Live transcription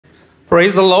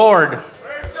Praise the Lord.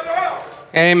 Praise the Lord.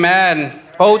 Amen.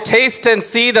 Oh, taste and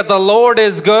see that the Lord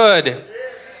is good.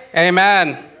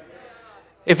 Amen.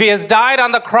 If he has died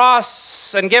on the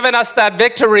cross and given us that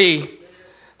victory,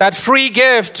 that free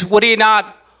gift, would he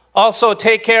not also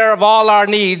take care of all our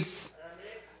needs?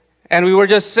 And we were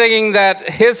just singing that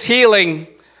his healing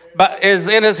is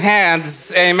in his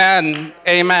hands. Amen.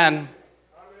 Amen.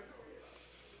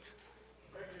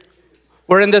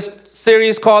 We're in this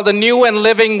series called The New and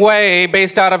Living Way,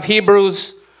 based out of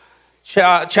Hebrews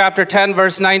chapter 10,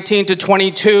 verse 19 to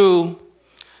 22.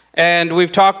 And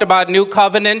we've talked about new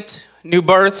covenant, new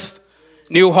birth,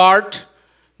 new heart,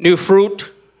 new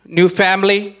fruit, new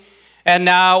family. And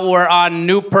now we're on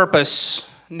new purpose,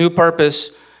 new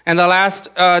purpose. And the last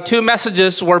two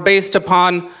messages were based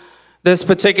upon this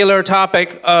particular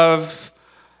topic of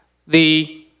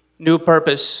the new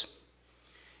purpose.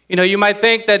 You know, you might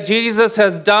think that Jesus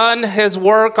has done his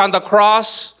work on the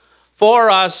cross for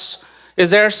us.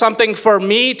 Is there something for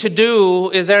me to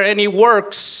do? Is there any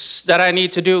works that I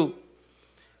need to do?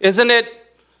 Isn't it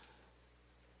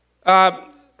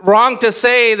wrong to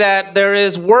say that there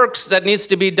is works that needs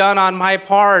to be done on my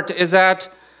part? Is that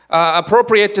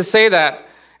appropriate to say that?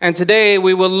 And today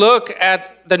we will look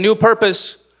at the new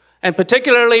purpose, and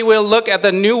particularly we'll look at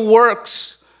the new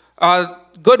works,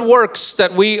 good works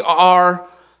that we are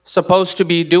supposed to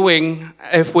be doing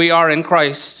if we are in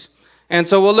Christ. And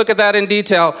so we'll look at that in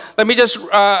detail. Let me just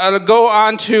go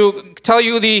on to tell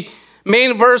you the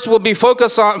main verse we'll be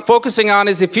focusing on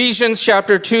is Ephesians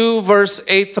chapter 2, verse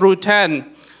 8 through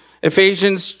 10.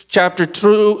 Ephesians chapter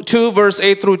 2, verse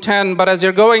 8 through 10. But as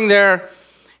you're going there,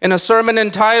 in a sermon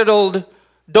entitled,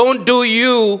 Don't Do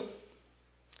You,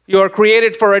 you are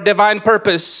created for a divine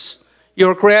purpose. You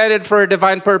are created for a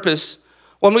divine purpose.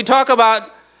 When we talk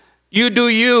about you do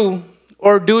you,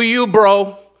 or do you,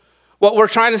 bro, what we're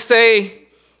trying to say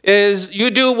is you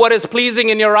do what is pleasing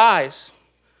in your eyes.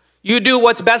 You do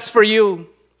what's best for you.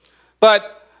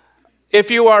 But if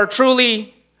you are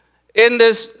truly in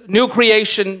this new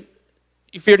creation,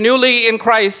 if you're newly in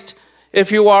Christ, if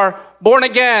you are born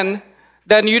again,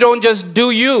 then you don't just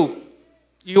do you.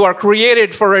 You are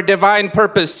created for a divine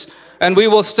purpose, and we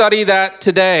will study that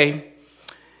today.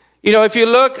 You know, if you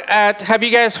look at, have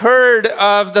you guys heard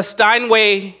of the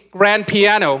Steinway grand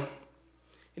piano?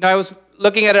 You know, I was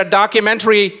looking at a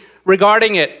documentary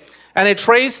regarding it, and it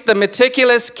traced the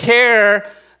meticulous care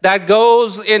that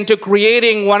goes into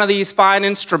creating one of these fine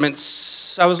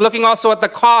instruments. I was looking also at the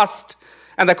cost,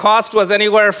 and the cost was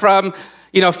anywhere from,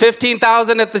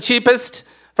 $15,000 at the cheapest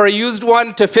for a used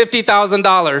one to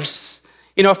 $50,000.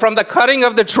 You know, from the cutting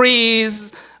of the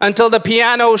trees until the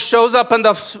piano shows up in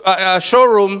the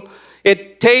showroom,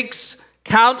 it takes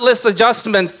countless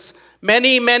adjustments,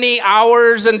 many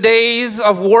hours and days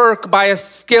of work by a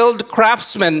skilled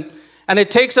craftsman. And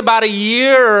it takes about a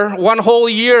year, one whole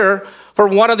year, for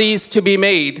one of these to be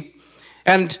made.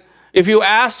 And if you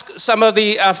ask some of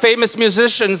the famous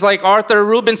musicians, like Arthur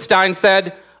Rubinstein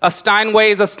said, a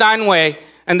Steinway is a Steinway,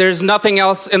 and there's nothing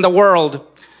else in the world.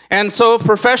 And so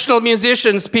professional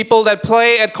musicians, people that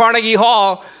play at Carnegie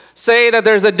Hall, say that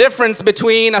there's a difference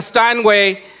between a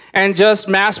Steinway and just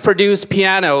mass-produced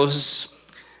pianos.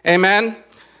 Amen?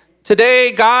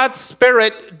 Today, God's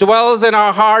Spirit dwells in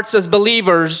our hearts as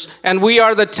believers, and we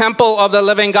are the temple of the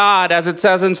living God, as it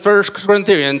says in 1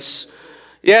 Corinthians.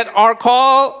 Yet our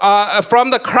call from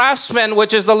the craftsman,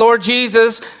 which is the Lord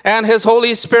Jesus and his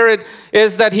Holy Spirit,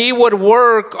 is that he would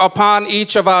work upon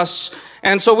each of us.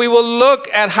 And so we will look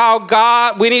at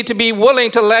how we need to be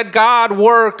willing to let God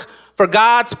work for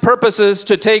God's purposes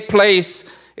to take place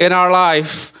in our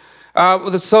life.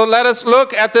 So let us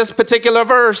look at this particular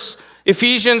verse,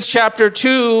 Ephesians chapter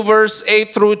 2, verse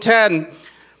 8 through 10.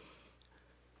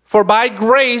 For by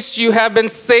grace you have been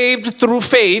saved through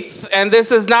faith, and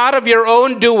this is not of your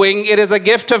own doing, it is a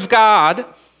gift of God,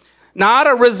 not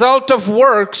a result of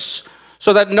works,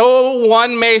 so that no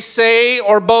one may say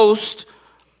or boast.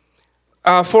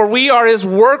 For we are his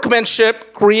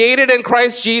workmanship, created in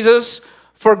Christ Jesus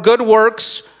for good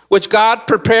works, which God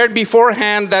prepared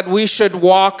beforehand that we should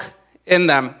walk in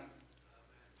them.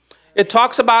 It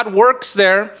talks about works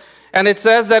there, and it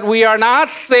says that we are not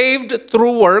saved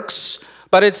through works,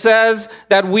 but it says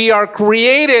that we are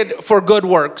created for good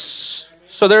works.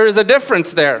 So there is a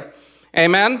difference there.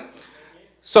 Amen?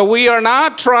 So we are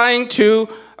not trying to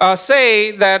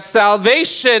say that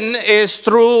salvation is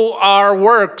through our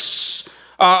works.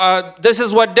 This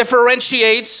is what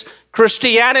differentiates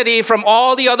Christianity from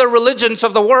all the other religions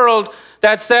of the world,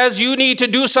 that says you need to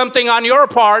do something on your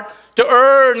part to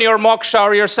earn your moksha,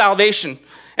 or your salvation.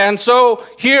 And so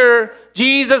here,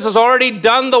 Jesus has already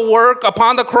done the work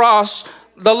upon the cross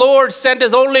the Lord sent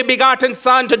his only begotten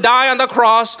Son to die on the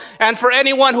cross, and for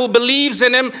anyone who believes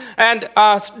in him and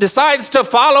decides to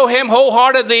follow him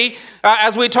wholeheartedly,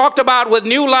 as we talked about with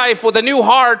new life, with a new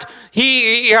heart,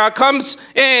 he comes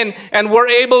in and we're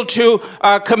able to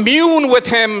commune with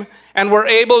him and we're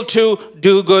able to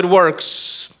do good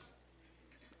works.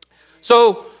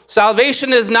 So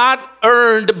salvation is not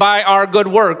earned by our good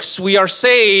works. We are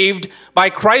saved by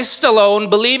Christ alone,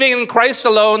 believing in Christ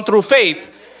alone through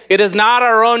faith. It is not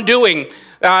our own doing.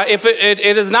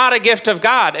 It is not a gift of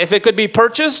God. If it could be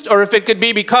purchased or if it could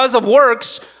be because of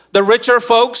works, the richer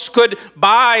folks could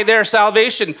buy their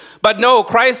salvation. But no,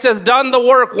 Christ has done the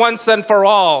work once and for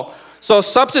all. So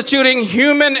substituting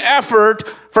human effort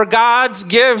for God's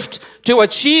gift to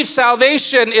achieve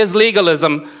salvation is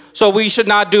legalism. So we should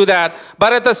not do that.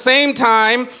 But at the same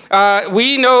time,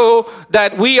 we know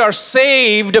that we are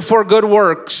saved for good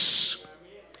works.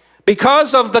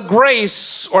 Because of the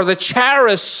grace or the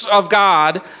charis of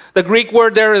God, the Greek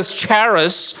word there is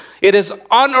charis, it is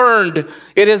unearned.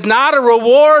 It is not a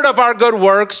reward of our good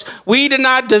works. We did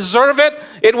not deserve it.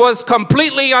 It was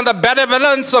completely on the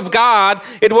benevolence of God.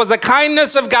 It was the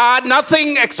kindness of God,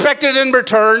 nothing expected in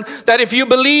return, that if you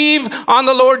believe on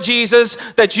the Lord Jesus,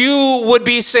 that you would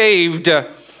be saved.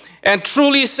 And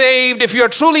truly saved, if you're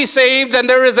truly saved, then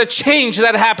there is a change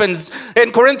that happens.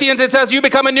 In Corinthians, it says you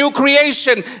become a new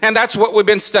creation. And that's what we've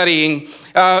been studying,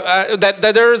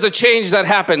 that there is a change that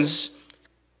happens.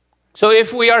 So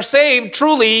if we are saved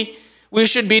truly, we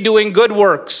should be doing good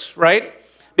works, right?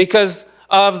 Because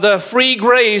of the free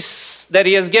grace that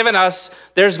he has given us,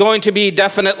 there's going to be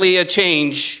definitely a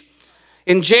change.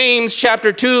 In James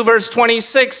chapter 2, verse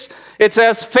 26, it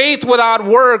says, faith without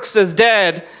works is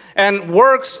dead, and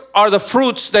works are the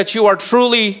fruits that you are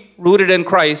truly rooted in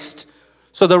Christ.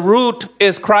 So the root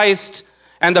is Christ,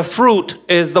 and the fruit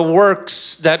is the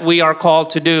works that we are called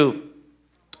to do.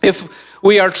 If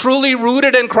we are truly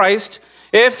rooted in Christ,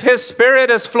 if his Spirit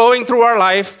is flowing through our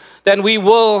life, then we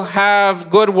will have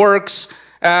good works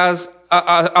as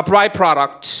a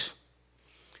byproduct.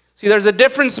 See, there's a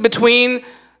difference between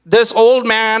this old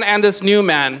man and this new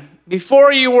man.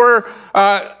 Before you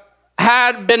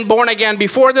had been born again,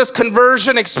 before this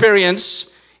conversion experience,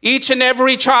 each and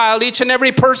every child, each and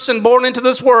every person born into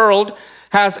this world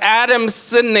has Adam's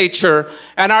sin nature,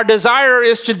 and our desire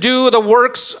is to do the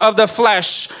works of the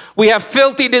flesh. We have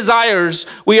filthy desires.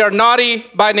 We are naughty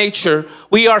by nature.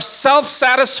 We are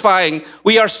self-satisfying.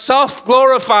 We are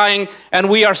self-glorifying, and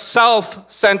we are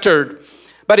self-centered.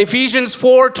 But Ephesians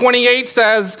 4:28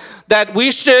 says that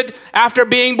we should, after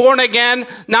being born again,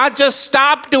 not just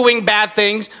stop doing bad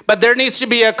things, but there needs to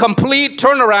be a complete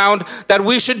turnaround, that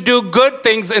we should do good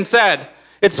things instead.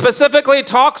 It specifically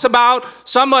talks about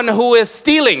someone who is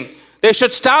stealing. They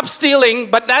should stop stealing,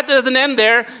 but that doesn't end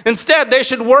there. Instead, they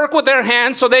should work with their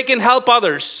hands so they can help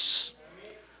others.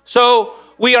 So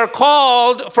we are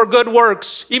called for good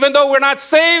works. Even though we're not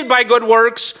saved by good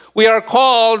works, we are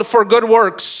called for good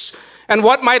works. And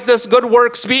what might this good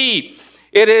works be?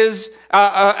 It is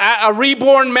a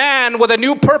reborn man with a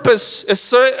new purpose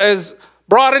is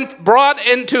brought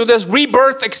into this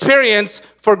rebirth experience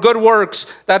for good works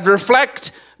that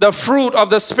reflect the fruit of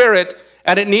the Spirit.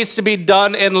 And it needs to be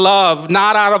done in love,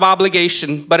 not out of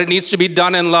obligation, but it needs to be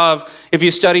done in love. If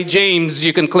you study James,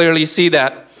 you can clearly see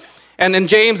that. And in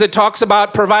James, it talks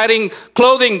about providing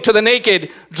clothing to the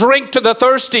naked, drink to the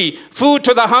thirsty, food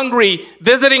to the hungry,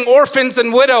 visiting orphans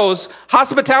and widows,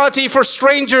 hospitality for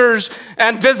strangers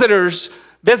and visitors,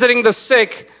 visiting the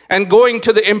sick, and going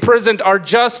to the imprisoned are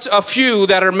just a few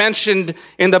that are mentioned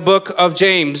in the book of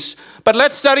James. But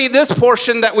let's study this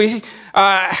portion that we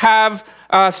have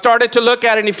started to look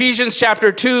at in Ephesians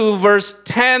chapter 2, verse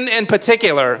 10 in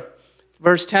particular.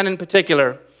 Verse 10 in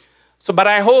particular. But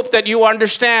I hope that you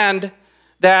understand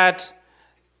that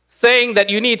saying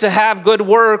that you need to have good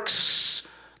works,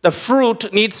 the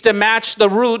fruit needs to match the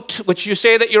root, which you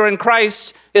say that you're in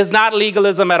Christ, is not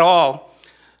legalism at all.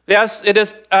 Yes, it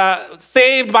is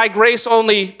saved by grace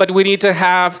only, but we need to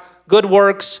have good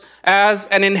works as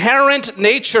an inherent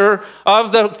nature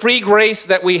of the free grace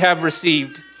that we have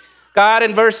received. God,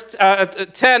 in verse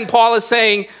 10, Paul is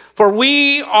saying, for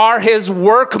we are his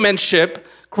workmanship,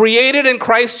 created in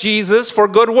Christ Jesus for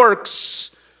good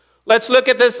works. Let's look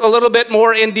at this a little bit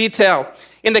more in detail.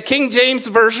 In the King James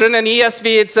Version and ESV,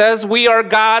 it says, we are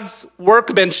God's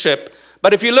workmanship.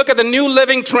 But if you look at the New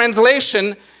Living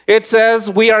Translation, it says,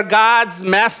 we are God's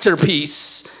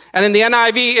masterpiece. And in the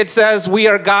NIV, it says, we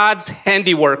are God's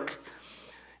handiwork.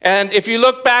 And if you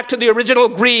look back to the original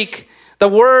Greek,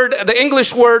 the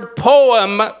English word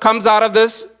poem comes out of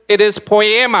this. It is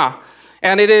poema.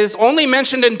 And it is only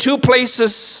mentioned in 2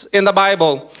 places in the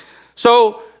Bible.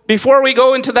 So before we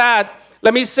go into that,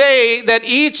 let me say that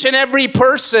each and every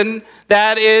person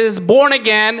that is born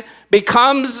again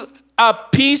becomes a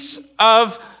piece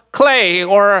of clay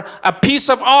or a piece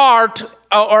of art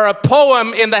or a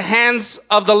poem in the hands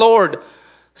of the Lord.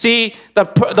 See,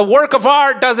 the work of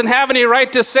art doesn't have any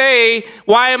right to say,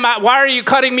 why are you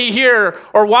cutting me here?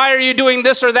 Or why are you doing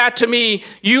this or that to me?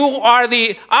 You are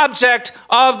the object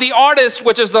of the artist,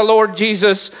 which is the Lord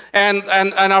Jesus and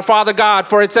our Father God.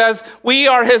 For it says, we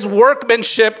are his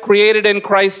workmanship created in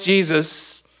Christ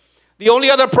Jesus. The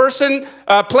only other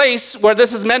place where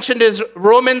this is mentioned is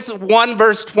Romans 1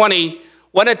 verse 20,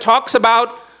 when it talks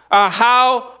about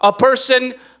how a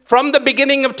person from the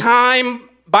beginning of time,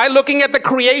 by looking at the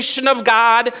creation of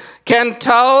God, can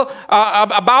tell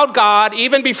about God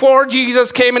even before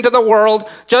Jesus came into the world,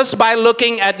 just by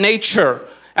looking at nature.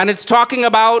 And it's talking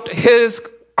about his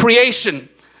creation.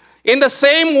 In the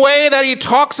same way that he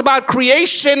talks about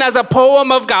creation as a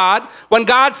poem of God, when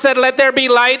God said, let there be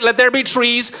light, let there be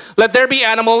trees, let there be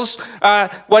animals,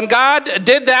 when God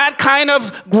did that kind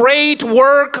of great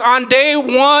work on day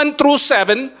 1 through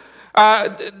 7,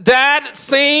 that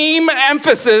same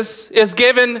emphasis is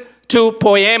given to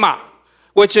poema,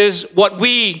 which is what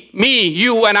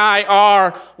you and I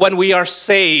are when we are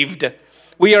saved.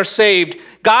 We are saved.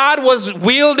 God was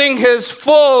wielding his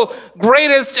full,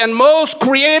 greatest, and most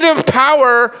creative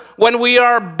power when we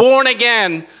are born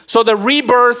again. So the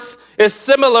rebirth is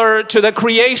similar to the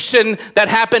creation that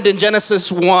happened in Genesis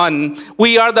 1.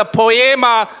 We are the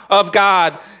poema of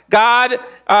God. God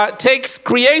takes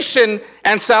creation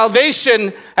and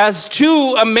salvation as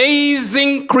two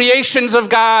amazing creations of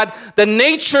God, the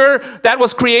nature that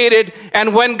was created.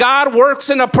 And when God works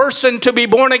in a person to be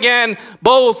born again,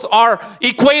 both are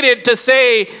equated to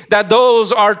say that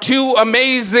those are two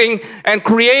amazing and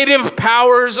creative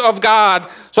powers of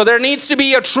God. So there needs to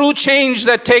be a true change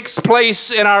that takes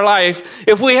place in our life.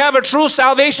 If we have a true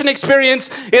salvation experience,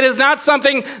 it is not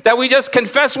something that we just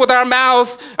confess with our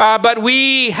mouth, but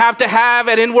we have to have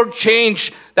an inward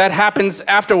change that happens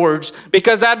afterwards.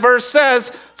 Because that verse says,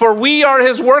 for we are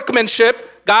his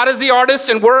workmanship. God is the artist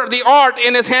and we're the art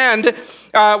in his hand.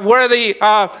 We're the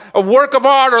work of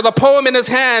art or the poem in his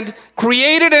hand,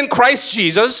 created in Christ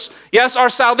Jesus. Yes, our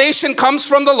salvation comes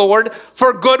from the Lord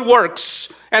for good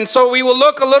works. And so we will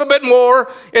look a little bit more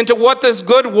into what this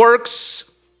good works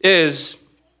is.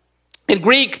 In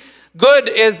Greek, good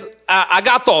is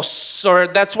agathos, or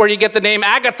that's where you get the name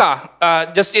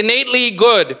Agatha, just innately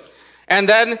good. And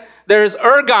then there's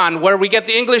ergon, where we get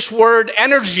the English word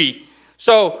energy.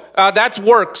 So that's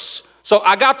works. So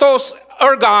agathos,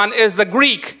 ergon is the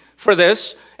Greek for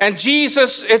this. And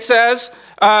Jesus, it says,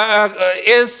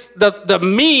 is the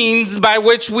means by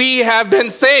which we have been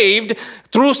saved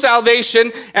through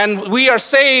salvation. And we are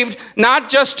saved not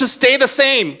just to stay the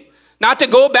same, not to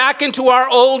go back into our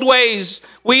old ways.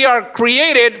 We are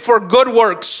created for good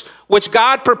works, which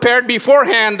God prepared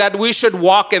beforehand that we should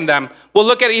walk in them. We'll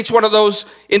look at each one of those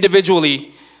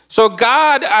individually. So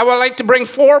God, I would like to bring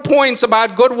 4 points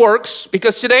about good works,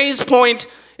 because today's point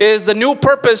is the new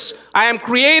purpose. I am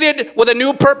created with a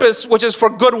new purpose, which is for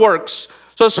good works.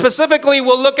 So specifically,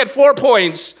 we'll look at 4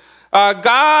 points.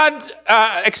 God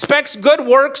expects good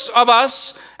works of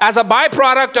us as a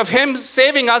byproduct of him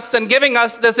saving us and giving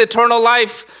us this eternal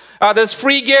life, this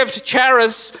free gift,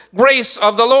 charis, grace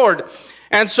of the Lord.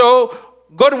 And so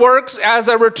good works as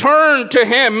a return to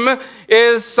him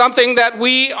is something that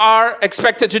we are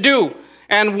expected to do.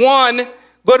 And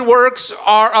good works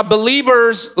are a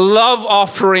believer's love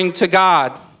offering to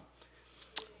God.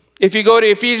 If you go to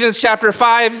Ephesians chapter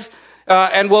 5,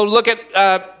 and we'll look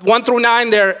at 1 through 9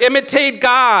 there. Imitate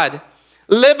God.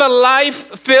 Live a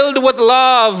life filled with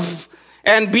love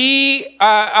and be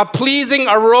a pleasing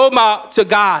aroma to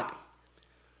God.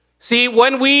 See,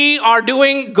 when we are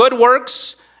doing good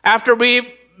works after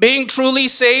being truly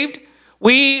saved,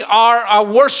 we are a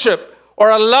worship or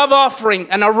a love offering,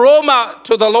 an aroma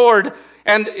to the Lord.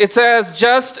 And it says,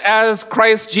 just as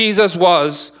Christ Jesus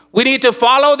was. We need to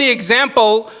follow the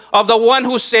example of the one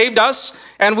who saved us,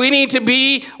 and we need to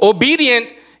be obedient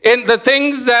in the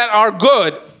things that are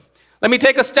good. Let me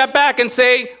take a step back and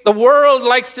say, the world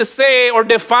likes to say or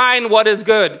define what is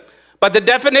good. But the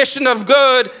definition of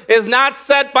good is not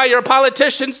set by your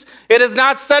politicians. It is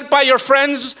not set by your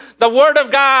friends. The Word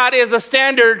of God is a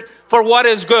standard for what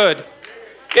is good.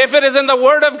 If it is in the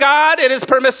Word of God, it is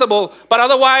permissible, but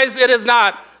otherwise it is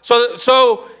not.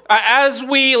 So as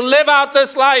we live out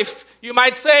this life, you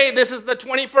might say this is the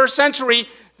 21st century.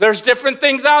 There's different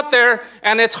things out there,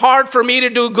 and it's hard for me to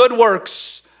do good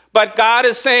works. But God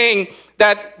is saying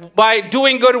that by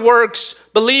doing good works,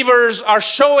 believers are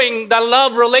showing the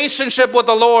love relationship with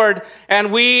the Lord,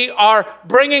 and we are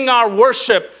bringing our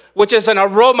worship, which is an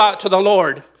aroma to the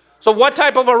Lord. So what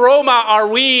type of aroma are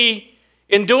we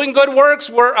in doing good works?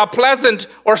 We're a pleasant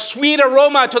or sweet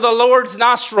aroma to the Lord's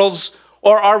nostrils,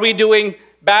 or are we doing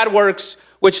bad works,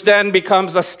 which then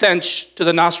becomes a stench to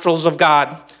the nostrils of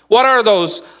God? What are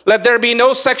those? Let there be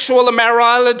no sexual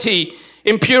immorality,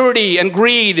 impurity, and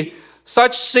greed.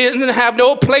 Such sin have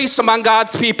no place among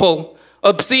God's people.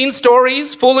 Obscene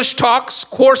stories, foolish talks,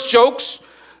 coarse jokes,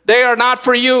 they are not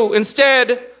for you.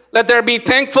 Instead, let there be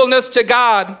thankfulness to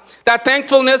God. That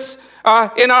thankfulness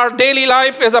in our daily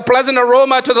life is a pleasant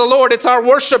aroma to the Lord. It's our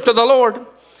worship to the Lord.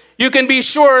 You can be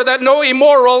sure that no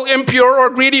immoral, impure, or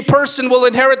greedy person will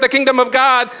inherit the kingdom of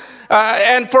God.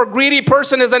 And for greedy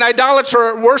person is an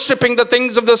idolater, worshiping the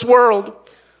things of this world.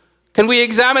 Can we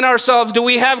examine ourselves? Do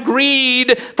we have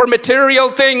greed for material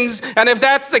things? And if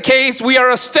that's the case, we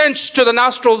are a stench to the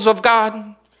nostrils of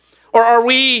God. Or are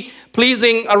we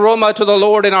pleasing aroma to the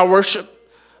Lord in our worship?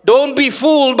 Don't be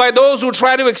fooled by those who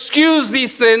try to excuse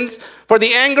these sins, for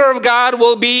the anger of God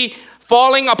will be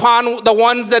falling upon the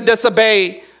ones that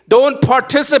disobey. Don't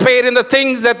participate in the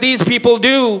things that these people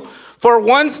do, for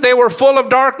once they were full of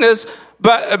darkness,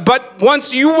 but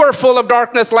once you were full of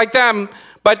darkness like them,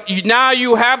 but now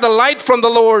you have the light from the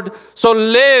Lord, so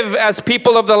live as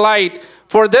people of the light.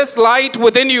 For this light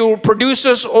within you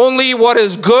produces only what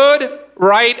is good,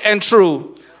 right, and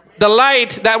true. The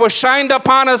light that was shined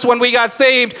upon us when we got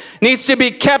saved needs to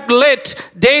be kept lit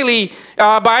daily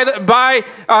by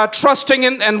trusting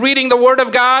in and reading the Word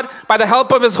of God, by the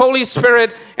help of His Holy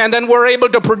Spirit, and then we're able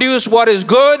to produce what is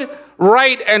good,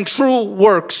 right, and true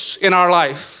works in our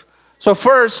life. So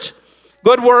first,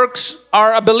 good works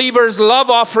are a believer's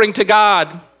love offering to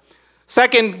God.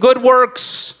 Second, good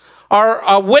works are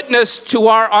a witness to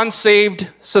our unsaved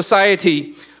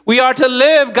society. We are to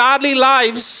live godly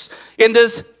lives in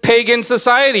this pagan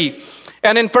society.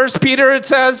 And in 1 Peter it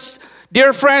says,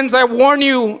 "Dear friends, I warn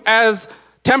you as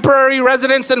temporary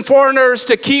residents and foreigners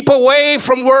to keep away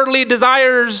from worldly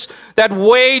desires that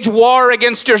wage war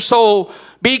against your soul.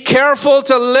 Be careful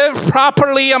to live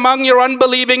properly among your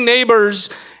unbelieving neighbors.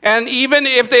 And even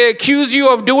if they accuse you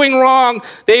of doing wrong,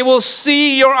 they will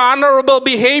see your honorable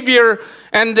behavior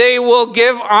and they will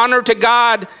give honor to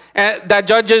God that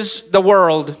judges the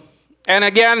world." And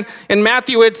again, in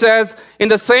Matthew it says, "In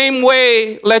the same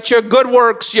way, let your good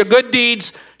works, your good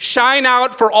deeds shine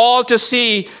out for all to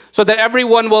see, so that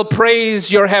everyone will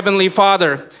praise your heavenly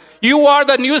Father." You are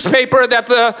the newspaper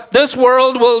that this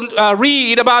world will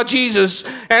read about Jesus.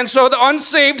 And so the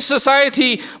unsaved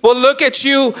society will look at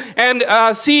you and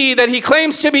see that he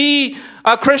claims to be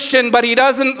a Christian, but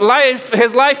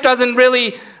his life doesn't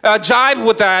really jive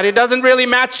with that. It doesn't really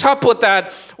match up with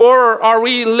that. Or are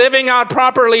we living out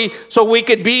properly so we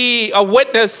could be a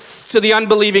witness to the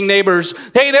unbelieving neighbors?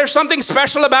 Hey, there's something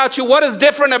special about you. What is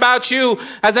different about you?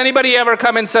 Has anybody ever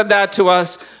come and said that to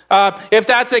us? If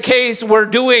that's the case, we're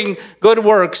doing good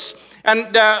works.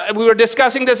 And we were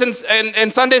discussing this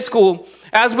in Sunday school.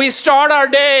 As we start our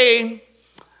day,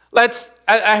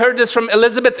 I heard this from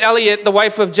Elizabeth Elliot, the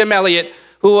wife of Jim Elliot,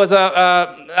 who was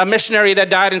a missionary that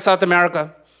died in South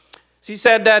America. She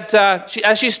said that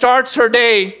as she starts her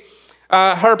day,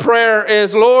 her prayer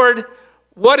is, "Lord,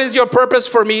 what is your purpose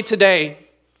for me today?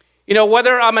 You know,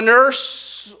 whether I'm a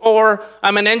nurse or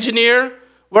I'm an engineer,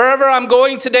 wherever I'm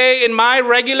going today in my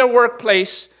regular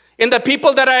workplace, in the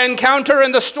people that I encounter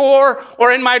in the store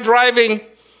or in my driving,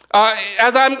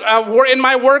 as I'm in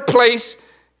my workplace,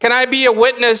 can I be a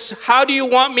witness? How do you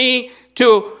want me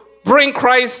to bring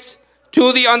Christ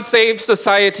to the unsaved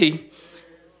society?"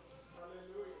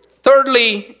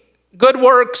 Thirdly, good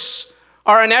works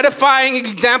are an edifying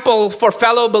example for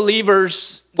fellow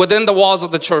believers within the walls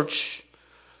of the church.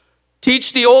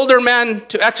 Teach the older men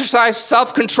to exercise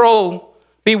self-control,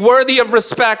 be worthy of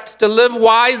respect, to live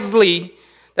wisely,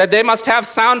 that they must have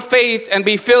sound faith and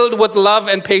be filled with love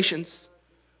and patience.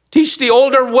 Teach the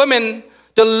older women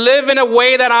to live in a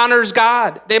way that honors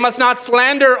God. They must not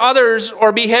slander others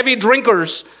or be heavy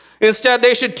drinkers. Instead,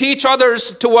 they should teach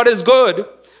others to what is good.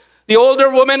 The older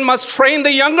women must train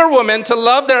the younger women to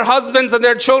love their husbands and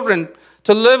their children,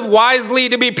 to live wisely,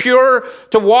 to be pure,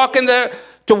 to work in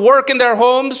their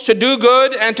homes, to do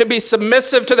good, and to be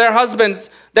submissive to their husbands.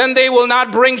 Then they will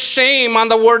not bring shame on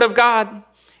the word of God.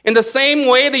 In the same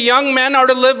way, the young men are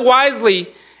to live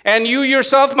wisely, and you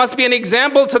yourself must be an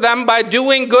example to them by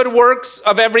doing good works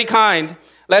of every kind.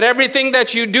 Let everything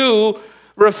that you do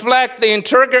reflect the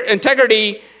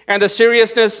integrity and the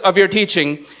seriousness of your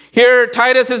teaching. Here,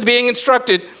 Titus is being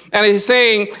instructed, and he's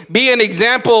saying, be an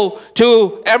example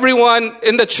to everyone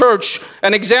in the church,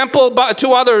 an example to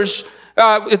others.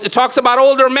 It talks about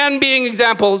older men being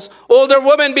examples, older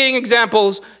women being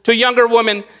examples to younger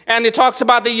women, and it talks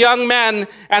about the young men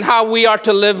and how we are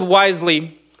to live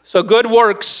wisely. So good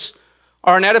works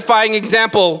are an edifying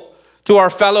example to our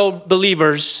fellow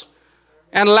believers.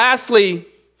 And lastly,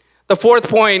 the fourth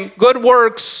point, good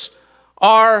works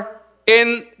are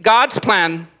in God's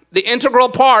plan, the integral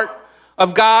part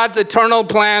of God's eternal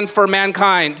plan for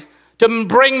mankind. To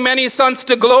bring many sons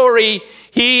to glory,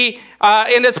 he,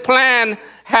 in his plan,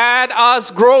 had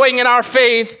us growing in our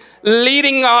faith,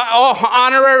 leading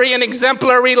honorary and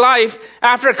exemplary life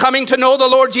after coming to know the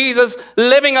Lord Jesus,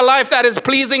 living a life that is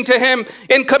pleasing to him,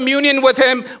 in communion with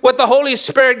him, with the Holy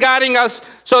Spirit guiding us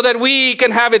so that we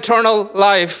can have eternal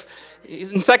life.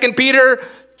 In 2 Peter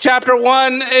chapter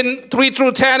 1, in 3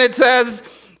 through 10, it says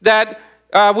that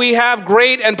we have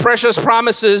great and precious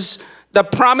promises, the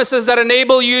promises that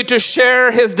enable you to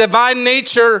share his divine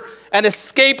nature and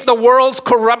escape the world's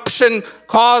corruption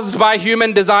caused by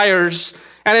human desires.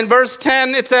 And in verse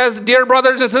 10, it says, dear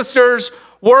brothers and sisters,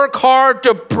 work hard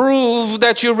to prove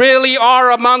that you really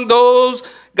are among those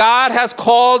God has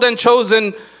called and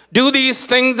chosen. Do these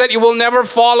things that you will never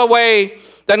fall away.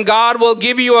 Then God will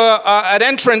give you an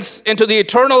entrance into the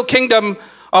eternal kingdom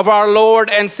of our Lord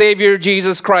and Savior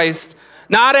Jesus Christ.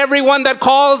 Not everyone that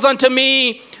calls unto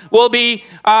me will be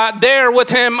there with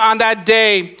him on that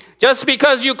day. Just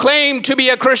because you claim to be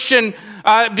a Christian,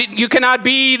 you cannot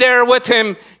be there with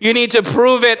him. You need to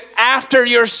prove it after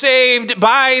you're saved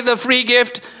by the free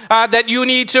gift that you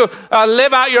need to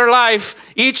live out your life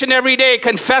each and every day,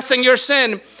 confessing your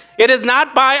sin. It is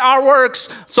not by our works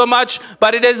so much,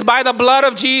 but it is by the blood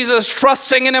of Jesus,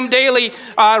 trusting in him daily,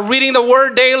 reading the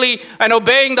word daily, and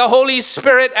obeying the Holy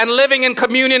Spirit and living in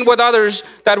communion with others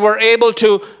that we're able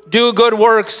to do good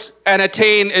works and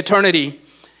attain eternity.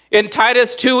 In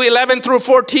Titus 2:11 through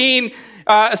 14,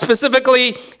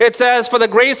 specifically, it says, for the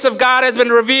grace of God has been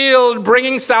revealed,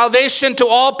 bringing salvation to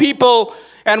all people,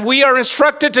 and we are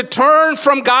instructed to turn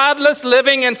from godless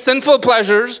living and sinful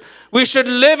pleasures. We should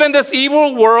live in this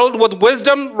evil world with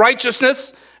wisdom,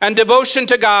 righteousness, and devotion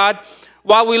to God,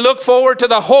 while we look forward to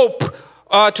the hope,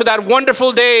 to that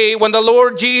wonderful day when the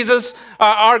Lord Jesus,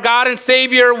 our God and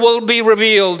Savior, will be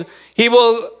revealed. He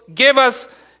will give us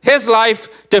his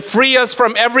life to free us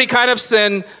from every kind of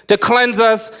sin, to cleanse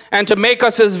us, and to make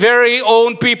us his very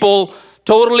own people,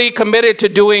 totally committed to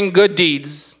doing good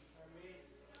deeds.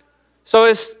 So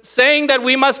is saying that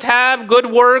we must have good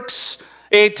works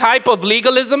a type of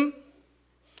legalism?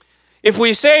 If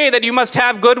we say that you must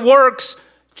have good works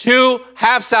to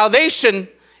have salvation,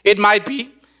 it might be,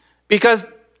 because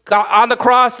on the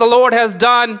cross the Lord has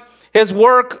done his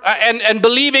work, and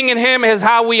believing in him is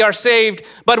how we are saved.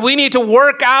 But we need to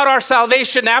work out our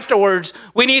salvation afterwards.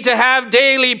 We need to have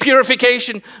daily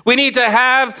purification. We need to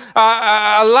have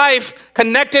a life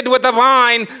connected with the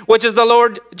vine, which is the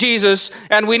Lord Jesus.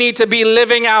 And we need to be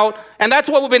living out. And that's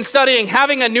what we've been studying,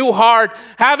 having a new heart,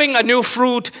 having a new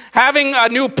fruit, having a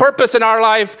new purpose in our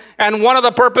life. And one of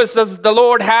the purposes the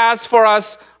Lord has for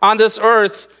us on this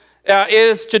earth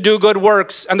is to do good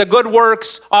works. And the good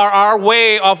works are our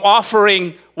way of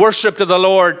offering worship to the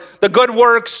Lord. The good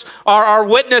works are our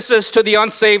witnesses to the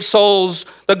unsaved souls.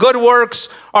 The good works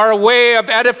are a way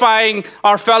of edifying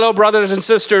our fellow brothers and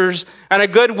sisters. And a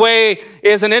good way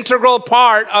is an integral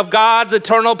part of God's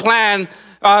eternal plan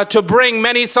to bring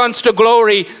many sons to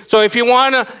glory. So if you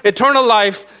want eternal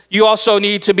life, you also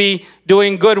need to be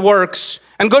doing good works.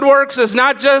 And good works is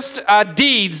not just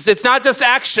deeds, it's not just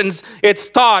actions, it's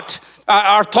thought.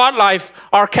 Our thought life,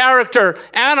 our character,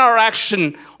 and our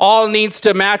action all needs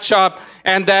to match up,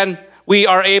 and then we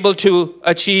are able to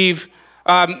achieve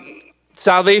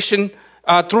salvation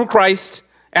through Christ,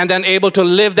 and then able to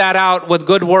live that out with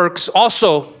good works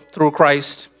also through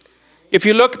Christ. If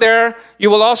you look there,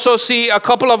 you will also see a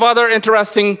couple of other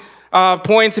interesting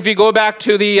points. If you go back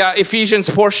to the Ephesians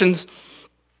portions,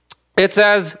 it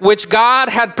says, which God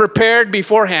had prepared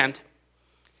beforehand.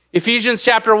 Ephesians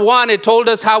chapter 1, it told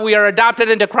us how we are adopted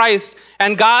into Christ,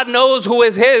 and God knows who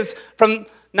is his from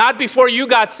not before you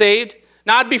got saved,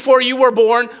 not before you were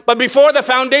born, but before the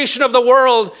foundation of the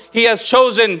world. He has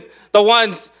chosen the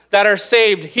ones that are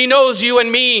saved. He knows you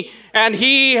and me, and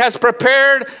he has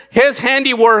prepared his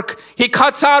handiwork. He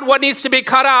cuts out what needs to be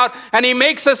cut out, and he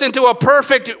makes us into a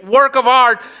perfect work of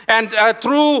art. And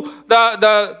through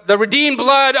the redeemed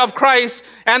blood of Christ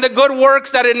and the good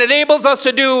works that it enables us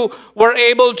to do, we're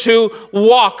able to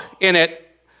walk in it.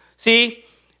 See,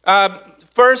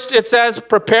 first it says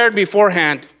prepared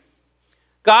beforehand.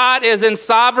 God is in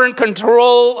sovereign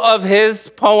control of his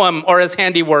poem or his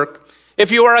handiwork.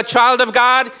 If you are a child of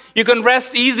God, you can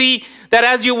rest easy that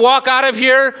as you walk out of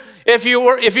here, if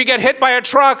you get hit by a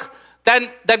truck, then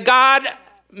that God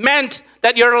meant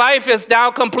that your life is now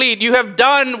complete. You have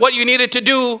done what you needed to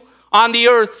do on the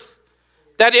earth.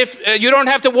 That if you don't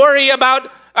have to worry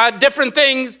about different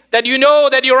things, that you know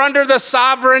that you're under the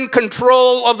sovereign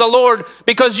control of the Lord,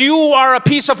 because you are a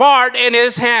piece of art in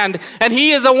his hand, and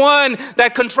he is the one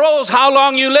that controls how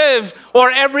long you live,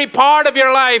 or every part of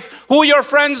your life, who your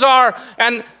friends are.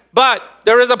 But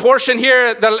there is a portion here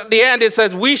at the end, it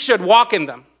says we should walk in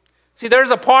them. See,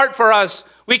 there's a part for us.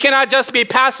 We cannot just be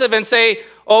passive and say,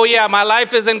 oh yeah, my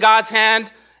life is in God's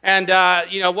hand, and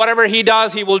whatever he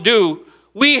does, he will do.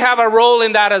 We have a role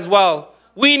in that as well.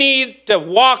 We need to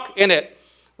walk in it.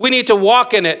 We need to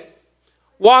walk in it.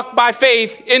 Walk by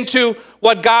faith into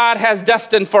what God has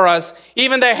destined for us.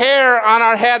 Even the hair on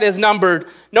our head is numbered.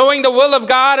 Knowing the will of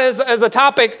God is a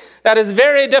topic that is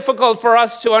very difficult for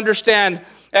us to understand.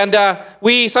 And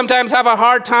we sometimes have a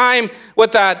hard time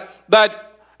with that.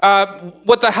 But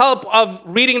with the help of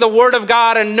reading the Word of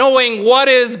God and knowing what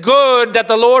is good that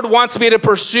the Lord wants me to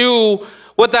pursue,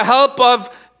 with the help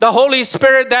of the Holy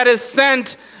Spirit that is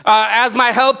sent as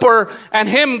my helper and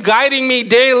him guiding me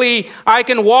daily, I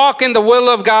can walk in the will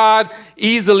of God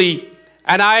easily.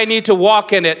 And I need to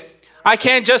walk in it. I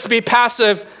can't just be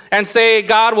passive and say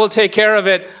God will take care of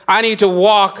it. I need to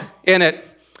walk in it.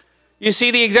 You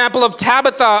see the example of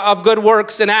Tabitha of good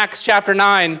works in Acts chapter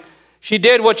 9. She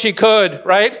did what she could,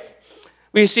 right?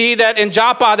 We see that in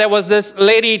Joppa there was this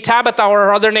lady Tabitha, or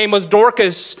her other name was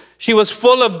Dorcas. She was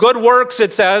full of good works,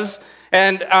 it says,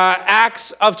 and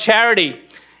acts of charity.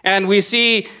 And we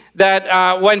see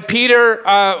that when Peter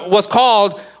was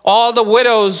called, all the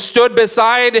widows stood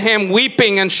beside him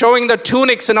weeping and showing the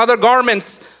tunics and other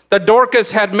garments that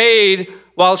Dorcas had made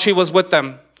while she was with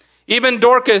them. Even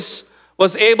Dorcas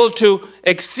was able to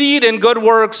exceed in good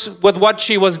works with what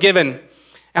she was given.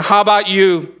 And how about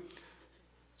you?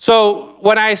 So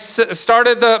when I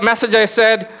started the message, I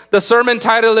said the sermon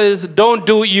title is Don't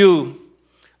Do You.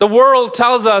 The world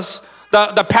tells us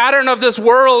the pattern of this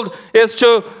world is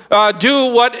to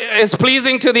do what is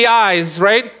pleasing to the eyes,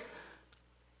 right?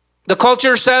 The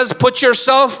culture says put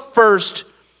yourself first,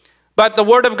 but the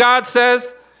Word of God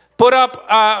says put up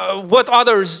with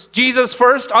others. Jesus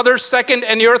first, others second,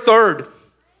 and you're third.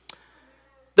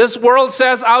 This world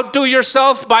says outdo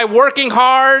yourself by working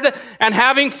hard and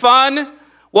having fun,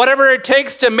 whatever it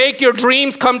takes to make your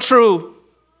dreams come true.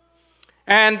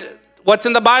 And what's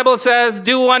in the Bible says,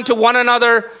 do unto one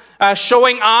another,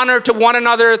 showing honor to one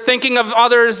another, thinking of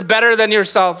others better than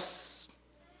yourselves.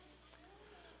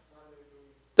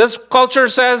 This culture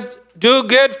says, do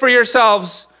good for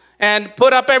yourselves and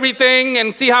put up everything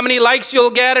and see how many likes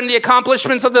you'll get and the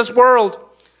accomplishments of this world.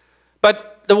 But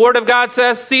the Word of God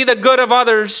says, see the good of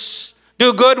others,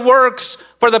 do good works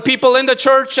for the people in the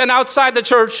church and outside the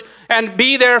church, and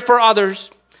be there for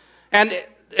others. And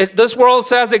this world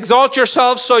says, exalt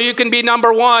yourself so you can be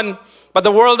number one. But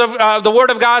the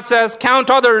Word of God says, count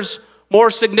others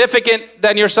more significant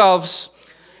than yourselves.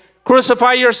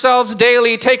 Crucify yourselves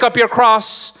daily, take up your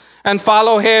cross, and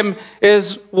follow him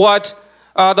is what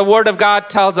the Word of God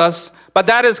tells us. But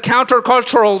that is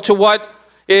countercultural to what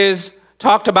is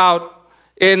talked about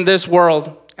in this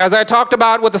world. As I talked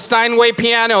about with the Steinway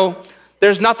piano,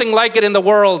 there's nothing like it in the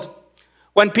world.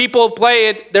 When people play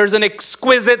it, there's an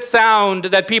exquisite sound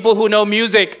that people who know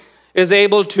music is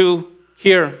able to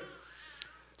hear.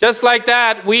 Just like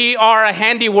that, we are a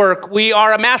handiwork. We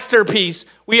are a masterpiece.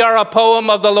 We are a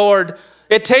poem of the Lord.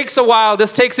 It takes a while.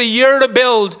 This takes a year to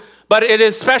build, but it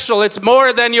is special. It's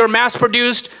more than your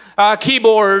mass-produced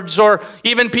keyboards or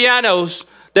even pianos.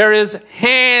 There is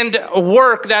hand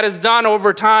work that is done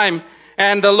over time,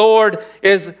 and the Lord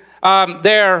is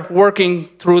there working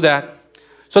through that.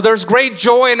 So there's great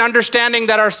joy in understanding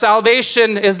that our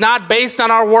salvation is not based on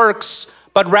our works,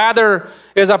 but rather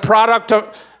is a product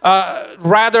of,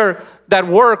 that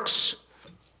works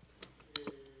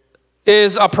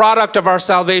is a product of our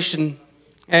salvation.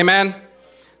 Amen.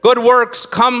 Good works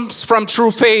comes from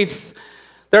true faith.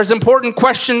 There's important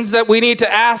questions that we need to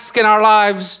ask in our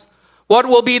lives. What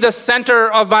will be the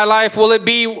center of my life? Will it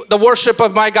be the worship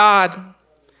of my God?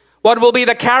 What will be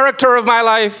the character of my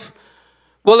life?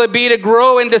 Will it be to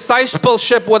grow in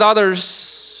discipleship with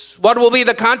others? What will be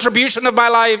the contribution of my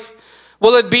life?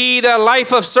 Will it be the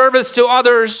life of service to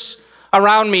others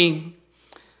around me?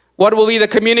 What will be the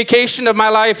communication of my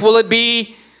life? Will it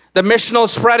be the missional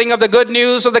spreading of the good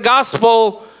news of the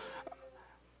gospel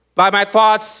by my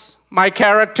thoughts, my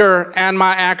character, and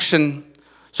my action?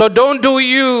 So don't do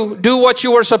what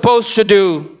you were supposed to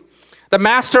do. The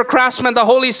master craftsman, the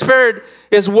Holy Spirit,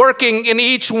 is working in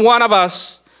each one of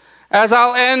us. As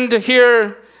I'll end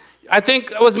here, I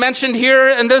think it was mentioned here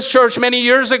in this church many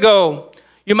years ago.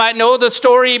 You might know the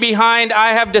story behind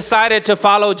I have decided to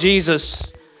follow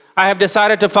Jesus. I have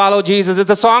decided to follow Jesus. It's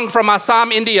a song from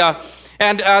Assam, India.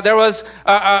 And there was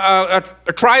a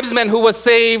tribesman who was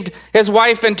saved, his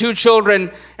wife and 2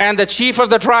 children. And the chief of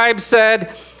the tribe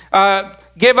said,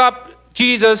 give up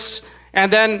Jesus.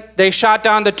 And then they shot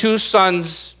down the 2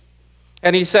 sons.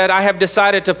 And he said, I have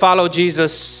decided to follow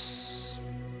Jesus.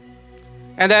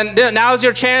 And then now's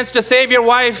your chance to save your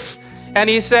wife. And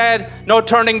he said, no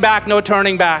turning back, no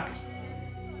turning back.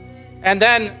 And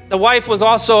then the wife was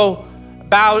also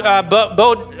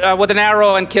bowed with an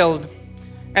arrow and killed.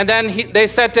 And then they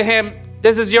said to him,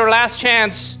 this is your last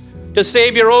chance to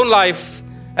save your own life.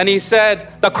 And he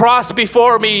said, the cross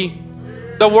before me,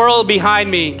 the world behind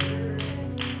me.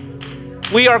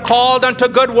 We are called unto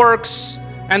good works,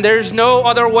 and there's no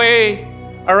other way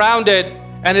around it.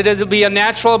 And it will be a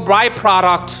natural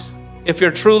byproduct if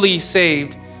you're truly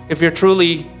saved, if you're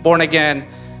truly born again.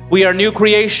 We are new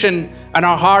creation, and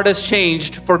our heart is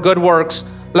changed for good works.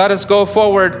 Let us go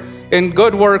forward in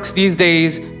good works these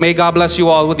days. May God bless you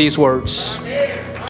all with these words.